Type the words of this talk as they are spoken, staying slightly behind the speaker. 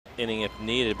inning if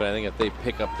needed, but I think if they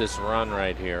pick up this run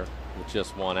right here with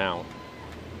just one out,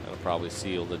 that'll probably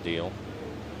seal the deal.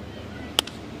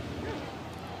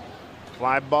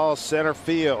 Fly ball center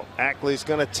field. Ackley's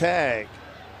going to tag.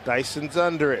 Dyson's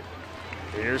under it.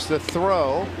 Here's the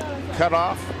throw. Cut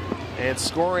off and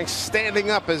scoring standing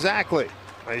up is Ackley.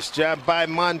 Nice job by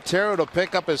Montero to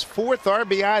pick up his 4th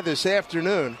RBI this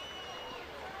afternoon.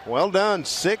 Well done.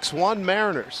 6-1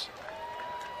 Mariners.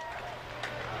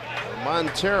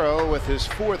 Montero with his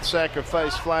 4th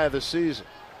sacrifice fly of the season.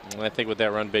 I think with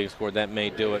that run being scored, that may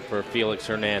do it for Felix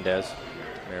Hernandez.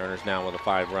 Mariners now with a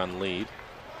 5-run lead.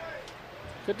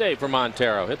 Good day for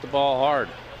Montero. Hit the ball hard.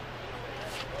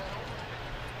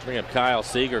 Bring up Kyle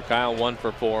Seager. Kyle 1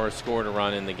 for 4, scored a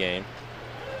run in the game.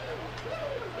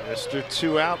 Mr.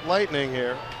 2-out lightning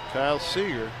here. Kyle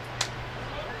Seager.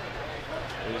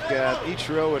 He's got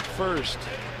Ichiro at first.